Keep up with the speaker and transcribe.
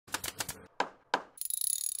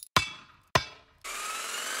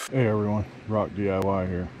Hey everyone, Rock DIY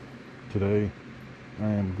here. Today I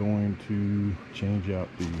am going to change out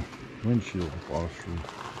the windshield washer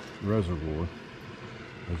reservoir.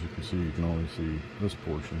 As you can see, you can only see this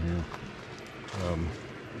portion here,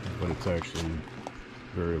 but it's actually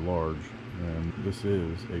very large. And this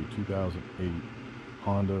is a 2008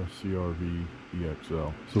 Honda CRV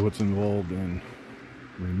EXL. So what's involved in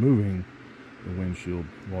removing the windshield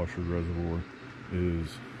washer reservoir is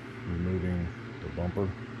removing the bumper,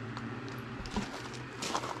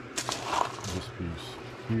 this piece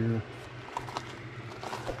here,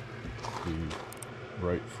 the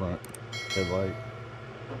right front headlight,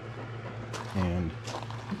 and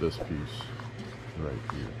this piece right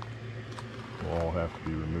here will all have to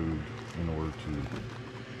be removed in order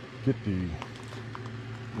to get the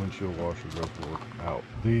windshield washer reservoir out.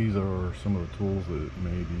 These are some of the tools that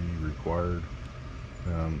may be required.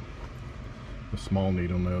 A small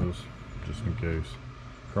needle nose, just in case,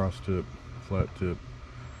 cross tip, flat tip,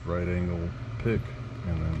 right angle pick,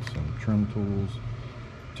 and then some trim tools,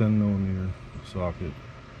 10mm socket,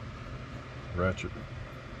 ratchet,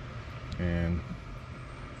 and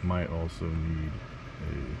might also need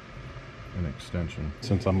an extension.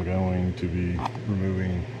 Since I'm going to be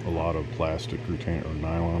removing a lot of plastic retainer or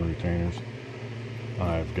nylon retainers,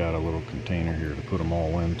 I've got a little container here to put them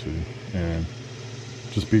all into. And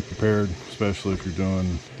just be prepared, especially if you're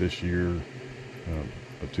doing this year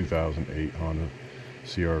a 2008 Honda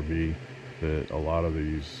CRV, that a lot of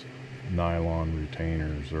these nylon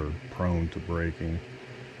retainers are prone to breaking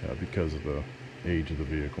because of the age of the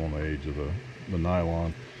vehicle and the age of the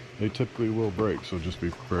nylon. They typically will break, so just be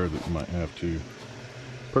prepared that you might have to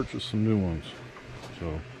purchase some new ones.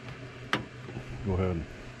 So go ahead and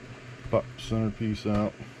pop the centerpiece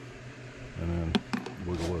out and then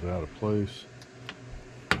wiggle it out of place.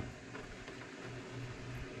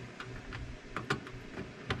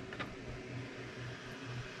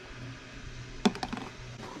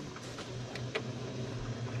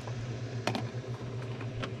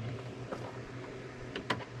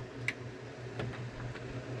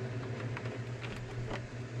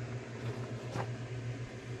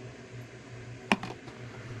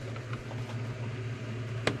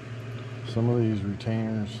 Some of these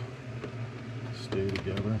retainers stay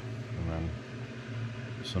together, and then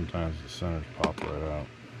sometimes the centers pop right out.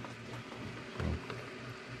 So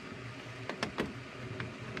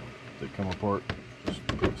if they come apart, just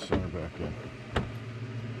put the center back in.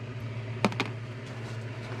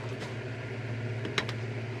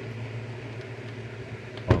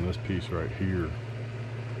 On this piece right here,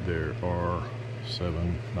 there are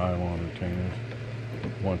 7 nylon retainers.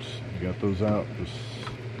 Once you got those out, just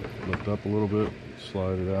lift up a little bit,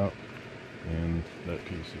 slide it out, and that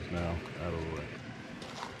piece is now out of the way.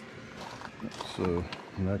 So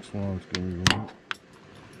the next one's going to be removed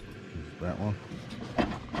is that one.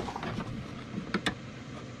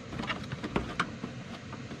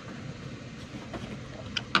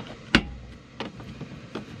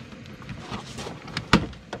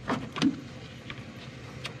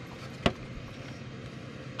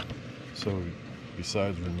 So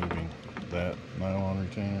besides removing that nylon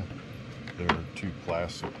retainer, there are 2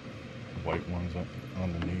 plastic white ones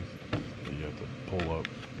underneath that you have to pull up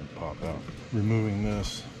and pop out. Removing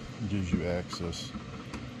this gives you access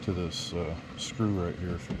to this screw right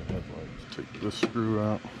here for the headlights. Take this screw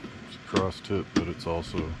out. It's a cross tip, but it's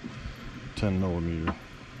also 10mm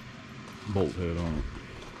bolt head on it.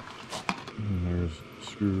 And there's a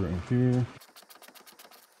screw right here.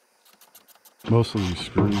 Most of these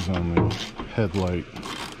screws on the headlight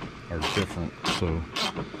are different, so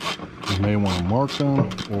you may want to mark them,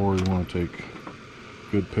 or you want to take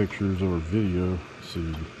good pictures or video so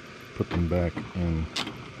you put them back in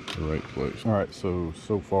the right place. Alright, so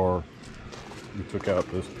far we took out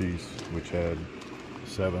this piece, which had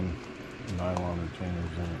 7 nylon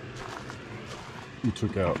retainers in it. We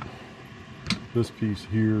took out this piece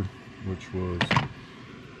here, which was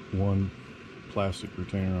 1 plastic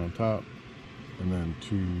retainer on top, and then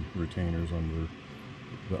 2 retainers under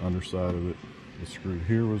the underside of it. The screw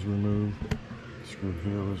here was removed, the screw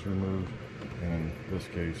here was removed, and in this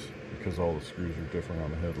case, because all the screws are different on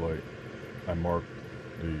the headlight, I marked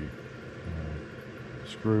the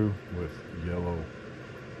screw with yellow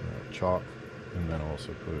chalk, and then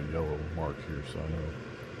also put a yellow mark here, so I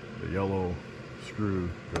know the yellow screw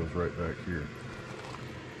goes right back here.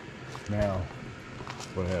 Now,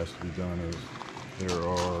 what has to be done is there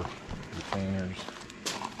are retainers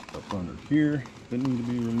up under here that need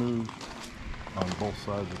to be removed on both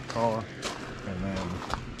sides of the car, and then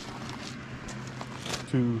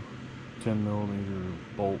 2 10mm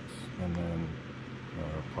bolts, and then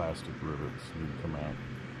plastic rivets need to come out.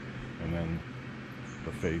 and then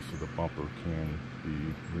the face of the bumper can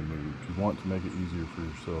be removed. You want to make it easier for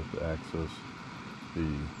yourself to access the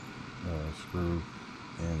screw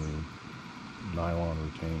and the nylon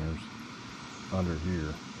retainers under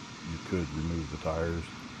here. You could remove the tires,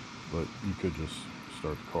 but you could just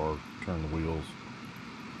start the car, turn the wheels,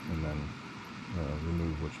 and then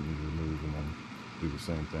remove what you need to remove, and then do the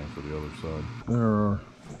same thing for the other side. There are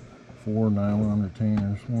 4 nylon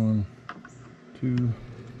retainers, 1, 2,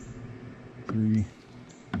 3,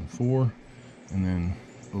 and 4, and then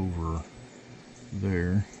over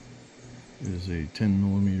there is a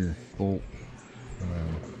 10mm bolt, and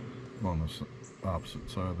then on the opposite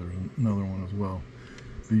side there's another one as well.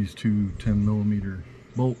 These 2 10mm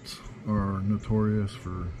bolts are notorious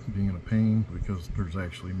for being a pain because there's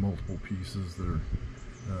actually multiple pieces that are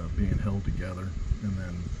being held together, and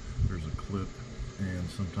then there's a clip, and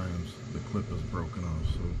sometimes the clip is broken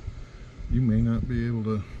off, so you may not be able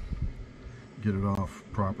to get it off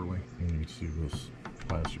properly. And you can see this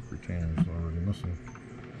plastic retainer is already missing.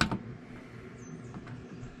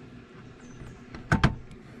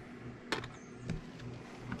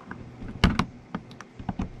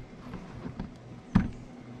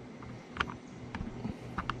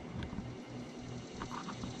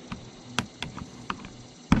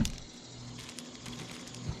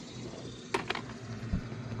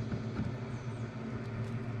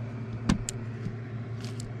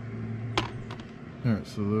 Alright,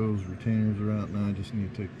 so those retainers are out now. I just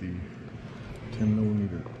need to take the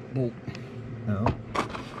 10mm bolt out.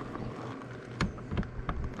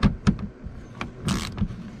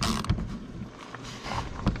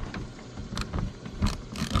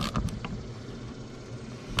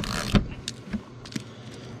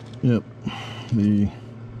 Yep, the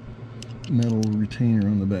metal retainer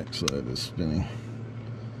on the back side is spinning.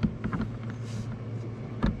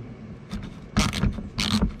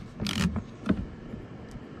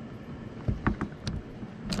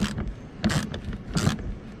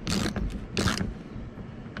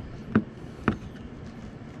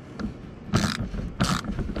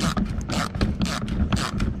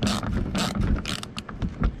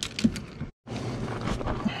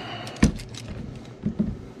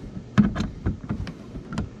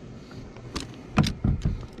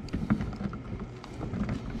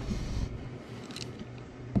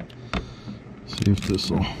 See if this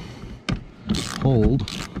will hold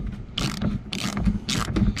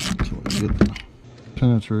until I get the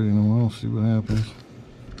penetrating them well. See what happens.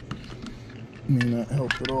 May not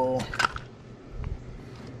help at all,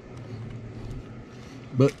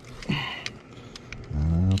 but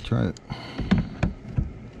I'll try it.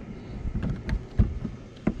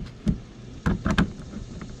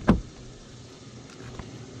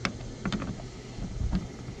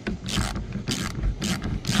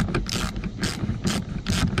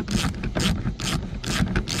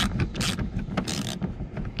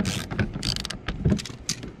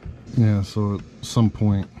 Yeah, so at some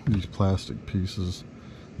point these plastic pieces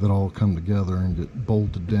that all come together and get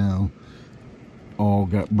bolted down all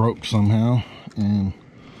got broke somehow, and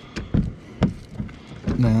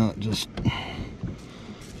now it just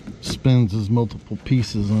spins as multiple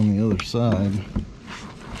pieces on the other side.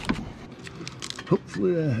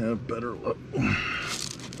 Hopefully I have better luck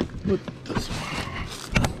with this one.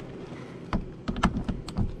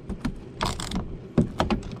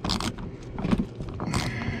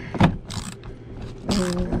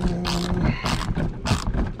 Can't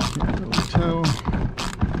really tell,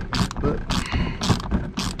 but it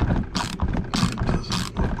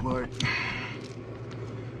doesn't look like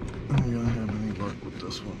I'm gonna have any luck with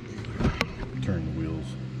this one either. Turn the wheels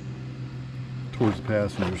towards the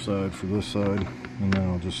passenger side for this side, and then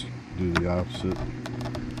I'll just do the opposite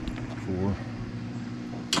for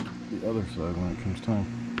the other side when it comes time.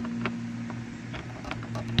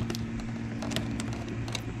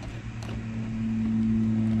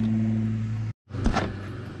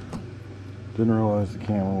 Didn't realize the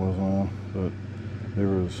camera was on, but there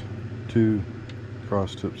was 2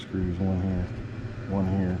 cross-tip screws, one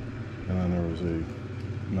here, and then there was a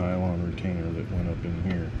nylon retainer that went up in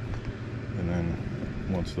here. And then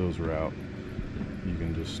once those are out, you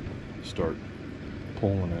can just start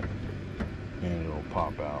pulling it and it'll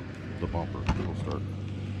pop out. The bumper will start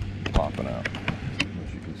popping out,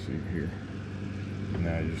 as you can see here. And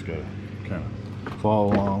now you just gotta kind of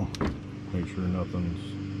follow along, make sure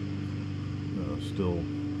nothing's still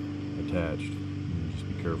attached, and just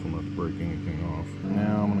be careful not to break anything off.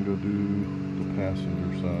 Now I'm gonna go do the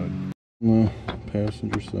passenger side. On the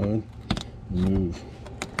passenger side, remove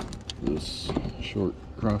this short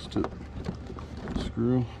cross tip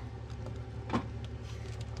screw,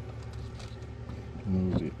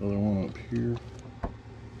 Move the other one up here.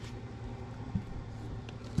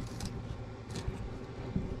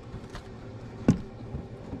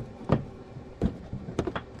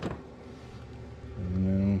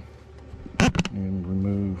 And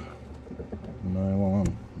remove the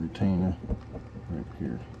nylon retainer right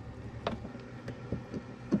here.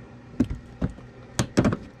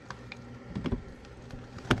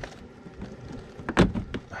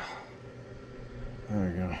 There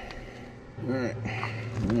we go. Alright,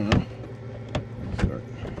 now start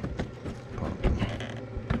popping.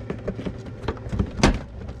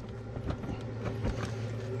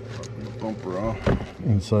 Popping the bumper off.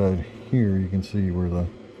 Inside here you can see where the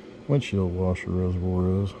windshield washer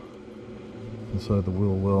reservoir is. Inside the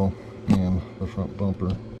wheel well and the front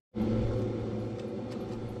bumper.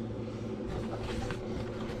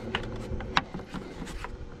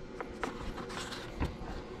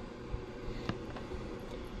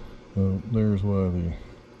 So there's why the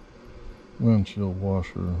windshield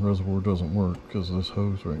washer reservoir doesn't work, because this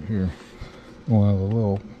hose right here, one of the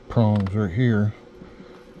little prongs right here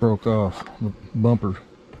broke off. The bumper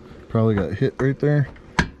probably got hit right there,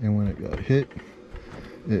 and when it got hit,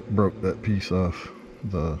 it broke that piece off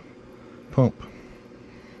the pump.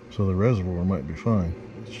 So the reservoir might be fine,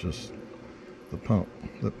 it's just the pump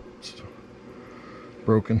that's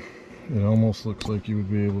broken. It almost looks like you would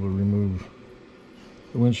be able to remove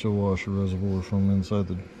the windshield washer reservoir from inside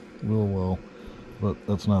the wheel well, but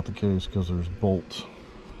that's not the case because there's bolts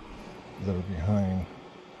that are behind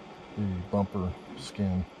the bumper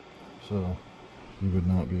skin, so you would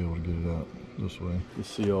not be able to get it out this way. You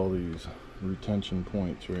see all these retention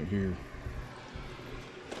points right here.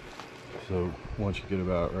 So once you get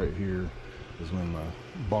about right here is when the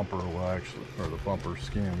bumper will actually, or the bumper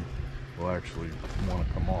skin will actually want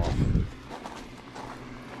to come off.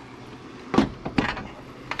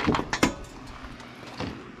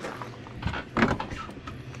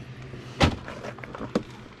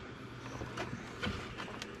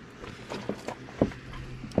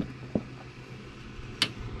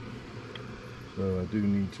 So I do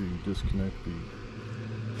need to disconnect the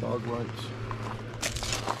fog lights,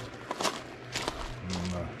 and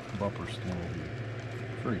then the bumper skin will be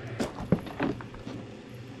free.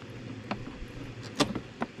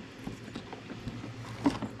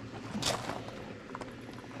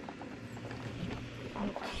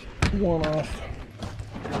 One off.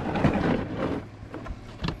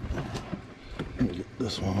 Let me get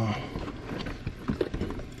this one off.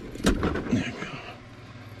 There we go.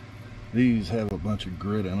 These have a bunch of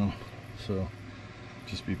grit in them, so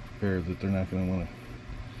just be prepared that they're not going to want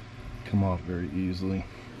to come off very easily.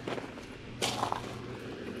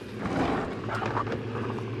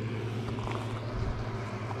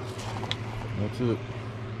 That's it.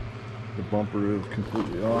 The bumper is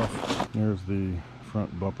completely off. There's the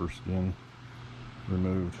front bumper skin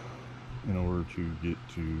removed in order to get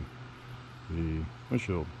to the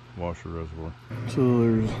windshield washer reservoir. So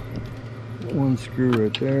there's one screw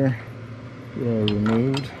right there that I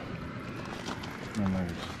removed, and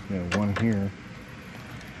there's one here,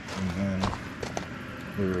 and then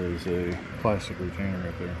there is a plastic retainer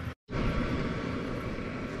right there.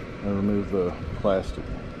 I removed the plastic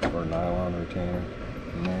or nylon retainer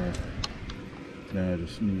from there. Now I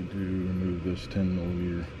just need to remove this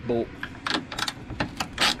 10mm bolt.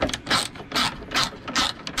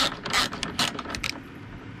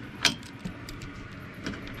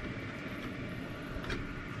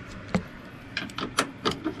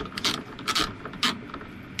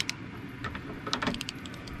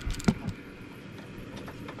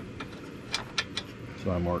 So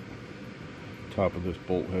I marked the top of this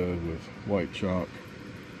bolt head with white chalk,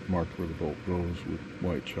 marked where the bolt goes with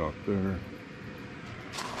white chalk there.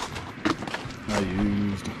 I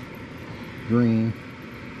used green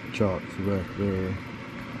chalk for back there,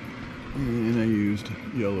 and I used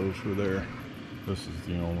yellow for there. This is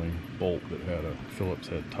the only bolt that had a Phillips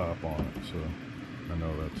head top on it, so I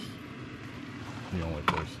know that's the only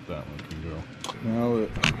place that one can go. Now that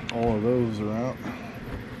all of those are out,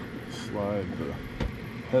 slide the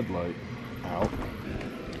headlight out.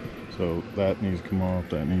 So that needs to come off,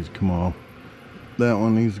 that needs to come off, that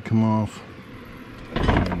one needs to come off,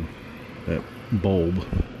 and that bulb,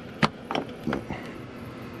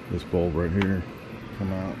 this bulb right here,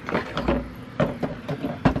 come out.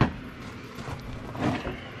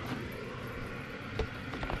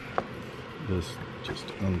 This just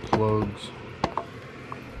unplugs.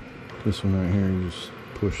 This one right here, you just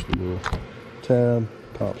push the little tab,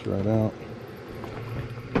 pops right out.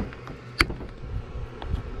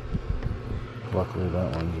 Luckily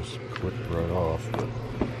that one just clicked right off, but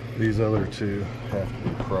these other two have to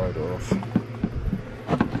be pried off.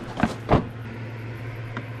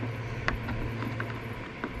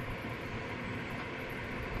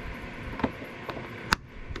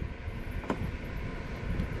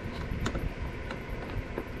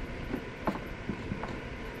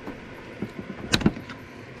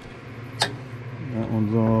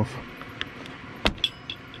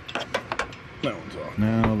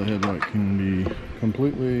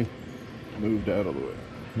 completely moved out of the way.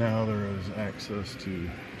 Now there is access to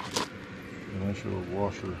the windshield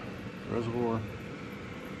washer reservoir.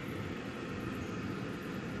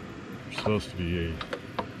 There's supposed to be a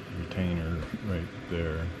retainer right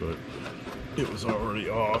there, but it was already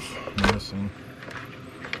off, missing.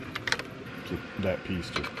 So that piece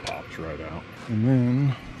just pops right out. And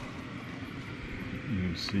then you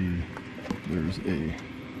can see there's a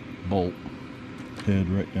bolt head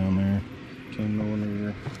right down there,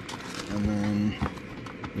 10mm, and then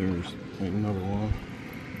there's another one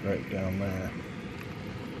right down there,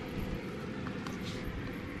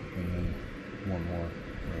 and then one more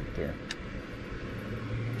right there.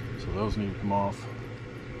 So those need to come off.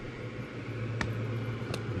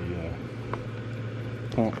 The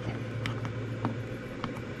pump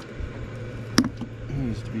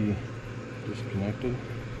needs to be disconnected.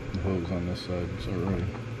 The hose on this side is already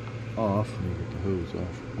off. Let me get the hose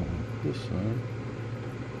off on this side.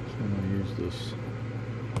 So I'm going to use this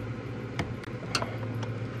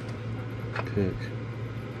pick.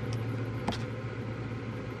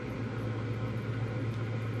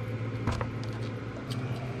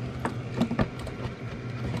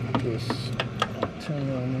 This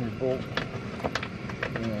 10mm bolt.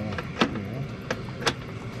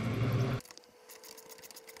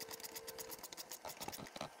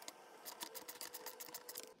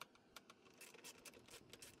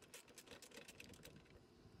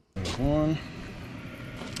 There's one.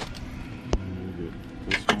 And we'll get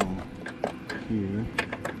this one here.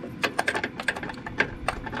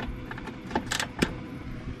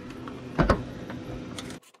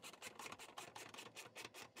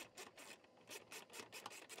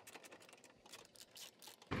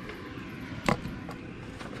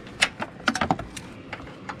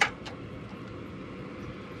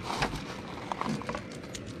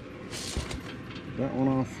 That one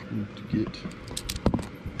off. Need to get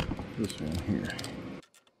this one here.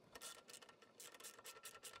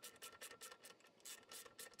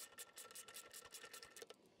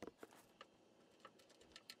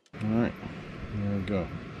 Alright, there we go.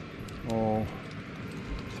 All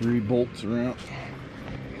 3 bolts are out.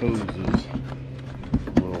 Hoses,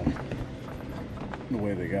 well, the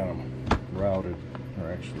way they got them routed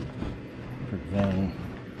are actually preventing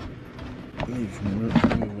me from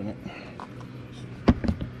moving it.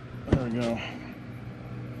 There we go.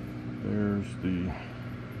 There's the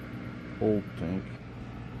old tank.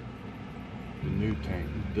 The new tank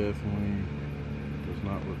definitely does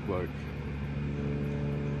not look like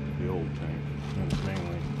the old tank. And it's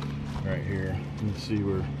mainly right here. You can see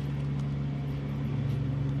where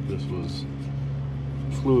this was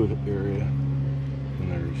fluid area,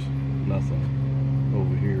 and there's nothing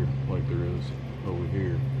over here like there is over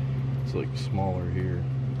here. It's like smaller here,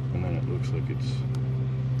 and then it looks like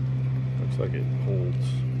it holds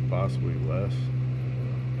possibly less,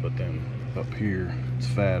 but then up here it's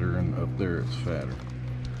fatter and up there it's fatter.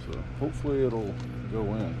 So hopefully it'll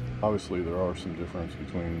go in. Obviously there are some difference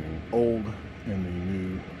between the old and the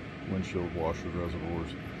new windshield washer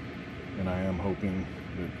reservoirs, and I am hoping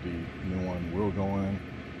that the new one will go in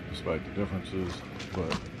despite the differences.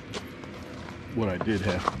 But what I did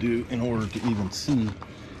have to do in order to even see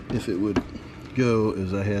if it would go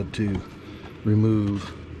is I had to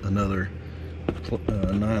remove another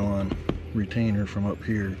nylon retainer from up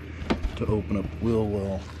here to open up the wheel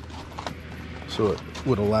well, so it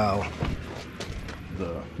would allow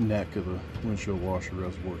the neck of the windshield washer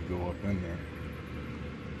reservoir to go up in there.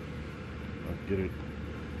 I'll get it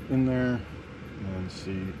in there and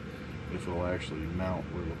see if it'll actually mount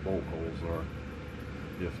where the bolt holes are.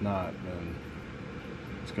 If not, then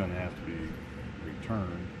it's going to have to be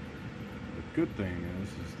returned. The good thing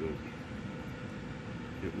is that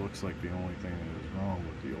it looks like the only thing that is wrong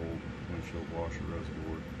with the old windshield washer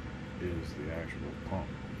reservoir is the actual pump,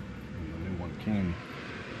 and the new one came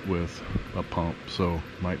with a pump, so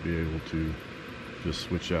might be able to just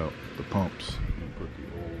switch out the pumps and put the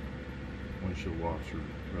old windshield washer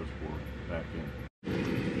reservoir back in.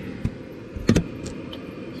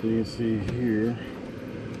 So you can see here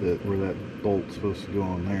that where that bolt's supposed to go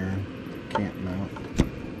on there can't mount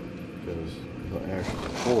because the actual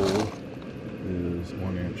hole is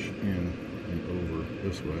 1 inch in and over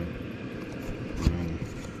this way, and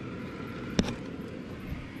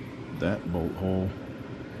that bolt hole,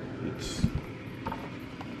 it's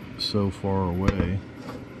so far away.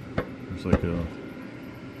 There's like a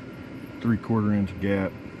 3/4 inch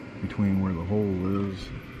gap between where the hole is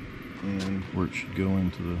and where it should go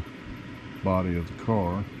into the body of the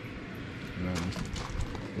car. And then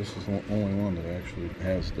this is the only one that actually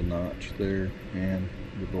has the notch there and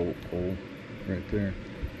the bolt hole right there.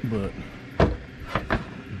 But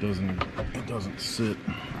doesn't sit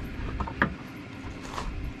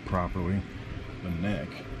properly. The neck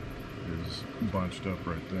is bunched up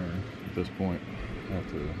right there. At this point, I have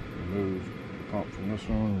to remove the pump from this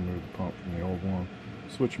one, remove the pump from the old one,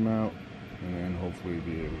 switch them out, and then hopefully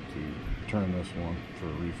be able to turn this one for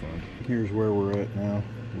a refund. Here's where we're at now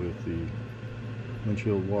with the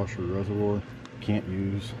windshield washer reservoir. Can't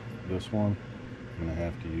use this one. I'm gonna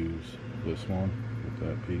have to use this one with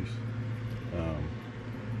that piece.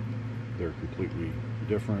 They're completely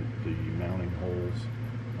different. The mounting holes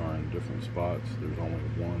are in different spots. There's only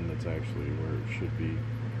one that's actually where it should be,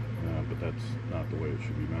 but that's not the way it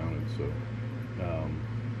should be mounted, so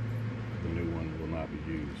the new one will not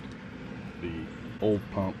be used. The old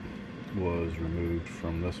pump was removed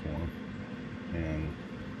from this one, and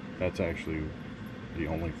that's actually the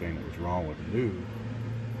only thing that was wrong with the new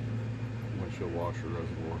windshield washer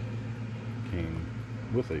reservoir. Came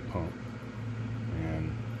with a pump,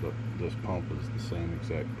 and this pump is the same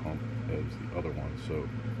exact pump as the other one, so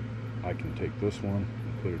I can take this one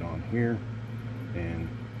and put it on here and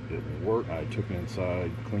it will work. I took it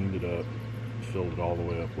inside, cleaned it up, filled it all the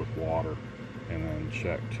way up with water, and then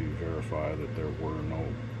checked to verify that there were no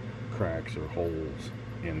cracks or holes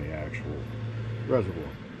in the actual reservoir,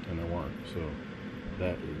 and there weren't, so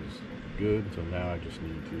that is good. So now I just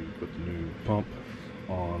need to put the new pump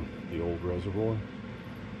on the old reservoir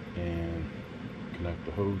and connect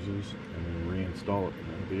the hoses and then reinstall it, and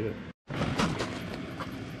that'll be it.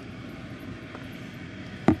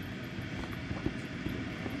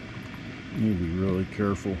 You need to be really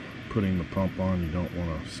careful putting the pump on. You don't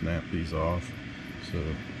want to snap these off, so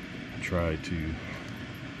try to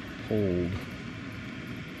hold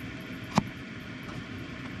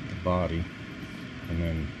the body and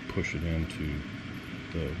then push it into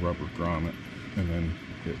the rubber grommet, and then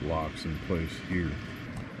it locks in place here.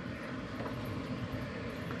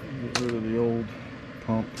 Get rid of the old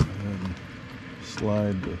pump and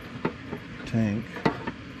slide the tank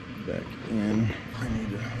back in. I need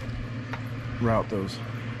to route those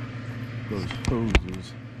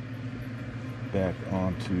hoses back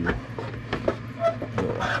onto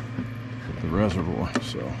the reservoir,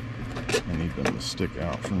 so I need them to stick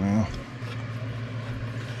out for now.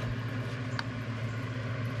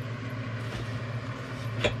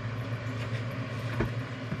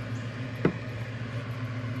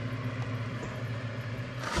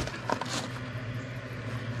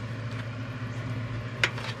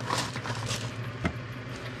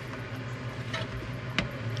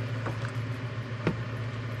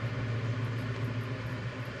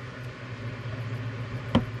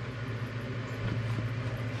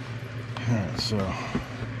 Alright, so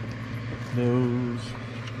those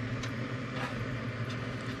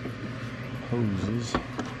hoses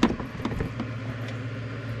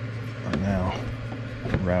are now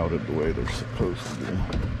routed the way they're supposed to be.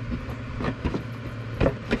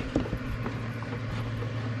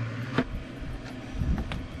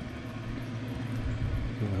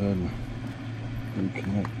 Go ahead and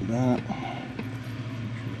reconnect that.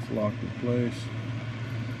 Make sure it's locked in place.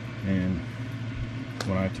 And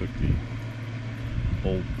when I took the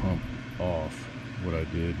old pump off, what I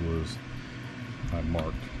did was I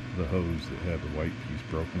marked the hose that had the white piece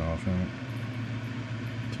broken off in it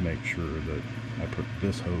to make sure that I put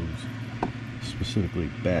this hose specifically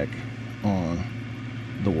back on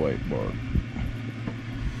the white barb,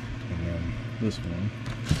 and then this one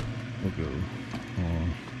will go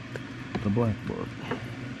on the black barb.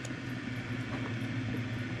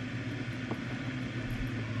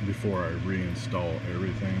 Before I reinstall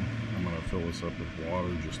everything, I'm going to fill this up with water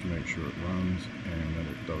just to make sure it runs and that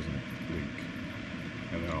it doesn't leak.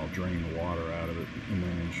 And then I'll drain the water out of it and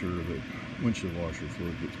then ensure that windshield washer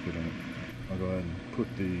fluid gets put in it. I'll go ahead and put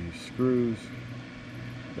the screws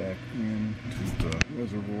back into the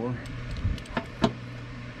reservoir. And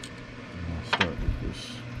I'll start with this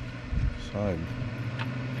side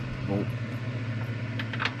bolt.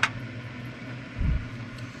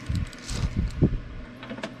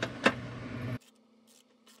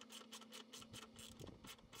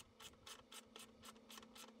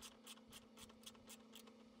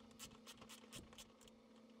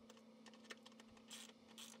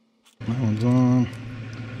 That one's on.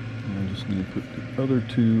 I just need to put the other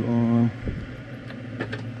two on.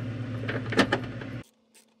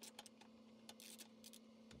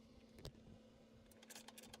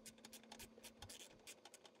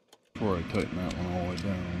 Before I tighten that one all the way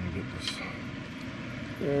down, I'm going to get this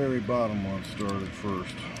very bottom one started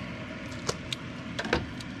first.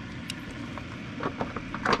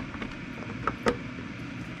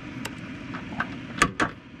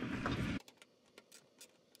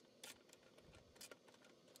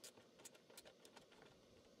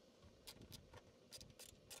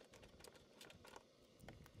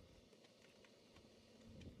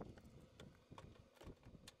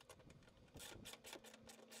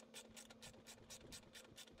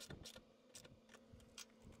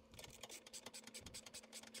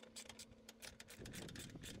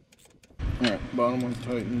 Alright, bottom one's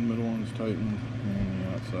tightened, middle one's tightened, and the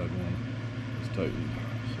outside one is tightened.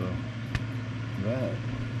 So that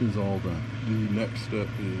is all done. The next step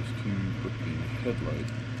is to put the headlight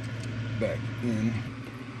back in.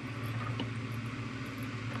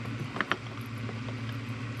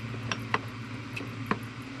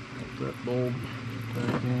 Put that bulb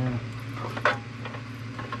back in.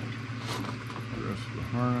 The rest of the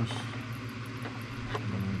harness.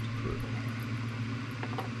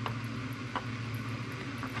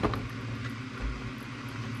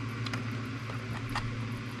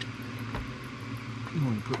 I'm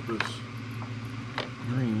going to put this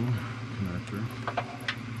green connector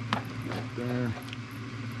right there,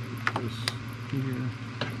 put this here,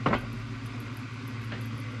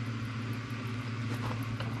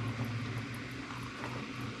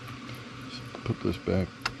 put this back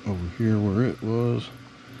over here where it was,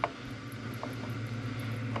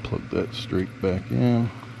 plug that straight back in.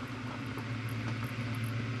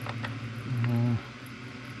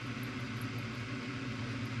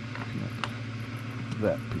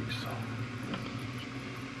 That piece.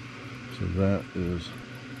 So that is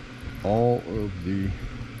all of the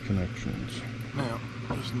connections. Now,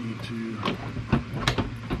 just need to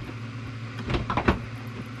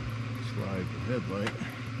slide the headlight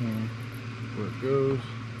in where it goes,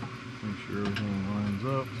 make sure everything lines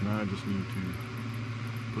up. So now I just need to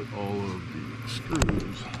put all of the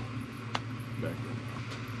screws back in.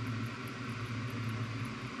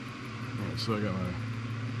 Alright, so I got my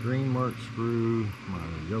green marked screw, my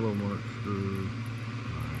yellow marked screw,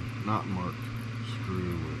 my not marked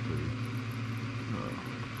screw with the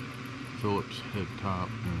Phillips head top,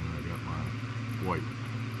 and I got my white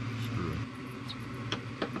screw.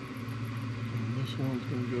 And this one's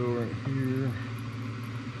going to go right here.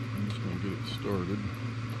 I'm just going to get it started.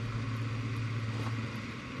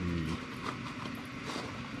 The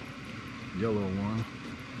yellow one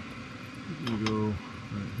will go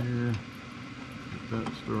right here. Get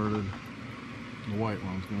that started. The white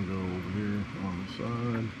one's going to go over here on the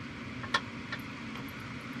side.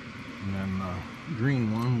 And then the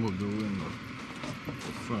green one will go in the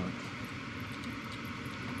front.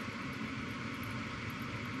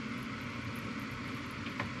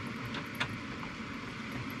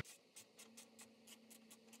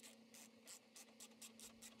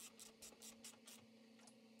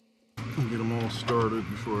 I'll get them all started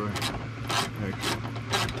before I actually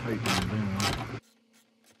tighten them down.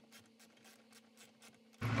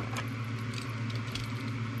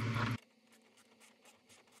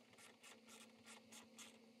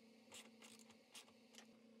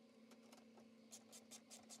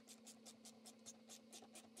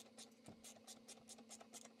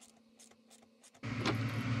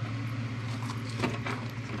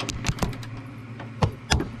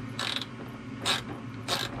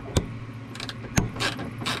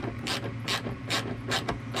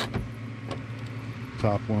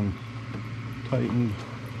 Top one tightened,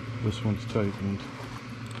 this one's tightened.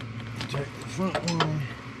 Tighten the front one.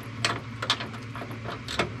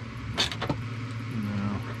 And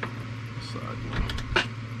now the side one.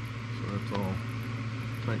 So that's all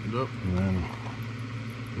tightened up. And then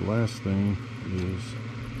the last thing is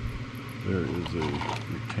there is a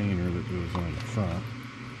retainer that goes on the front.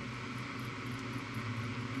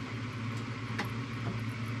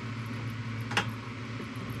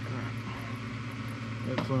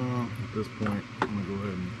 At this point, I'm going to go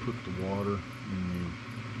ahead and put the water in the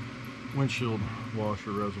windshield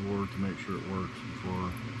washer reservoir to make sure it works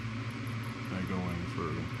before I go any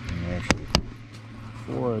further. And actually,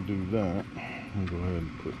 before I do that, I'm going to go ahead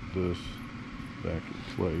and put this back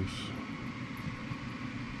in place.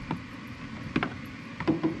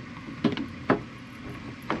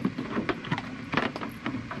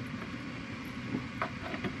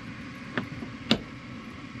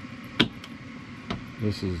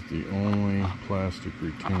 This is the only plastic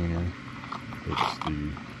retainer. It's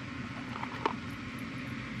the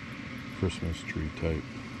Christmas tree type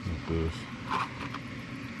with this.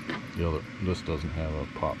 The other, this doesn't have a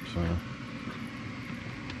pop center.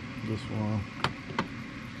 This one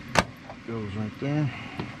goes right there.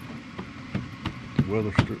 The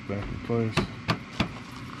weather strip back in place.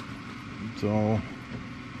 It's all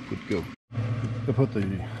good to go. I put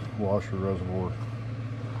the washer reservoir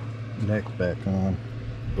neck back on,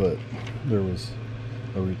 but there was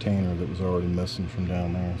a retainer that was already missing from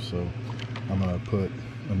down there, so I'm going to put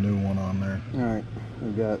a new one on there. Alright,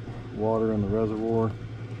 we've got water in the reservoir.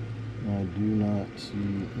 I do not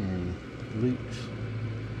see any leaks,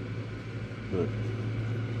 but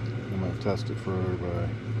I'm going to test it further by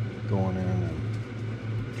going in and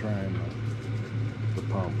trying the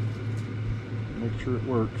pump. Make sure it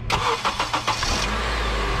works.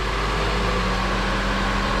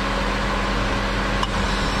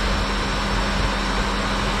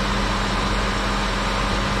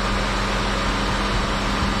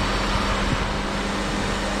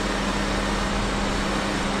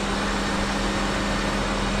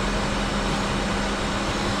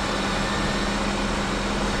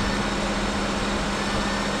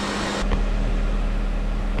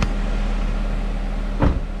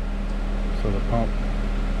 So the pump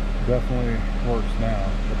definitely works now.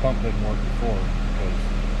 The pump didn't work before because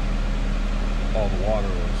all the water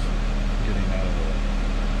was getting out of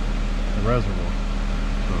the reservoir.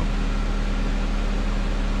 So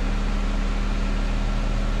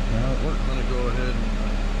now we're going to go ahead and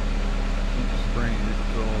keep spraying it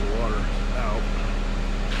until all the water is out.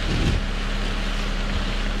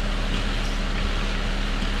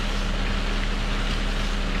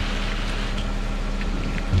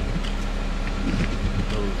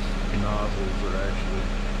 Those nozzles are actually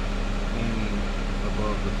aiming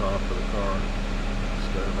above the top of the car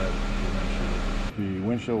instead of at the windshield. The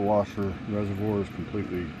windshield washer reservoir is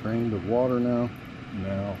completely drained of water now.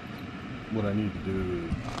 Now what I need to do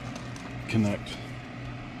is connect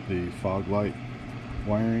the fog light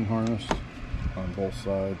wiring harness on both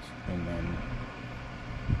sides and then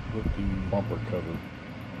put the bumper cover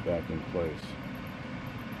back in place.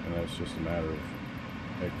 And that's just a matter of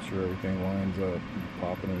making sure everything lines up,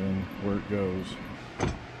 popping it in where it goes.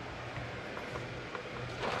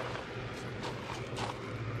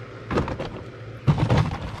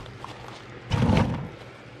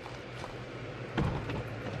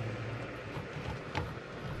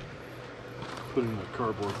 Putting a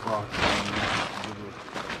cardboard box on there to give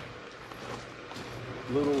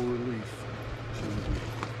a little relief to the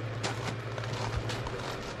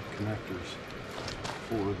connectors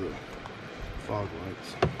for the fog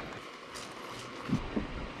lights.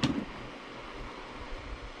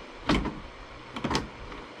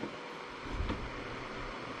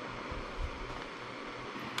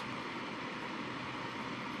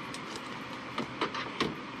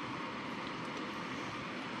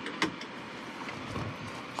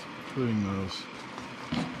 Putting those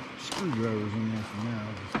screwdrivers in there for now.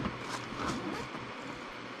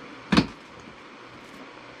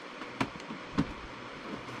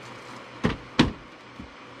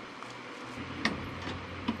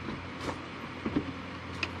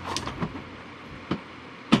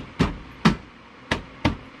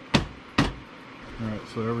 Alright,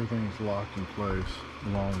 so everything's locked in place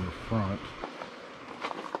along the front.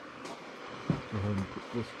 Go ahead and put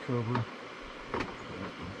this cover back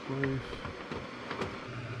in place.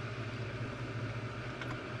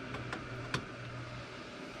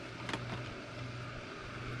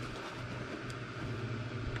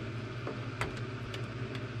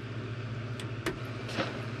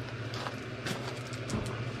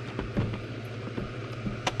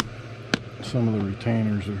 Some of the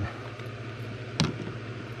retainers are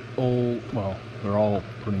old. Well, they're all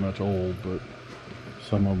pretty much old, but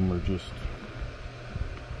some of them are just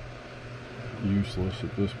useless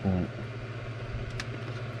at this point.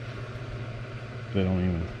 They don't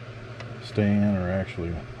even stay in or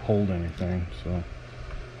actually hold anything, so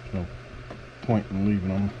there's no point in leaving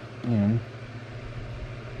them in.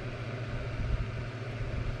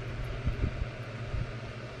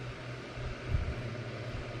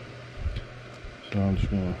 So I'm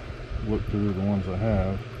just going to look through the ones I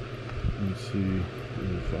have and see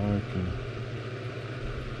if I can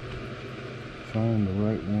find the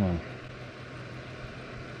right one.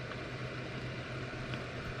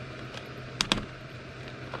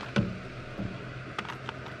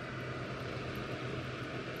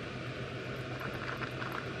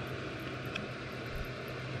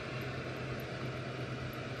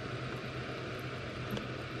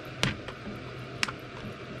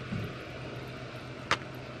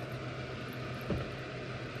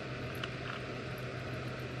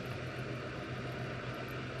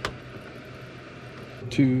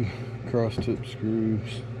 Two cross tip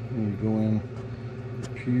screws. You go in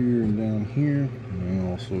up here and down here, and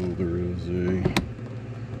then also there is a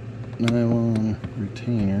nylon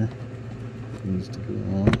retainer that needs to go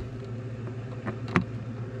on,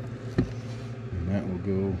 and that will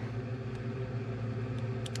go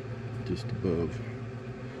just above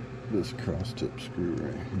this cross tip screw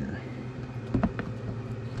right here.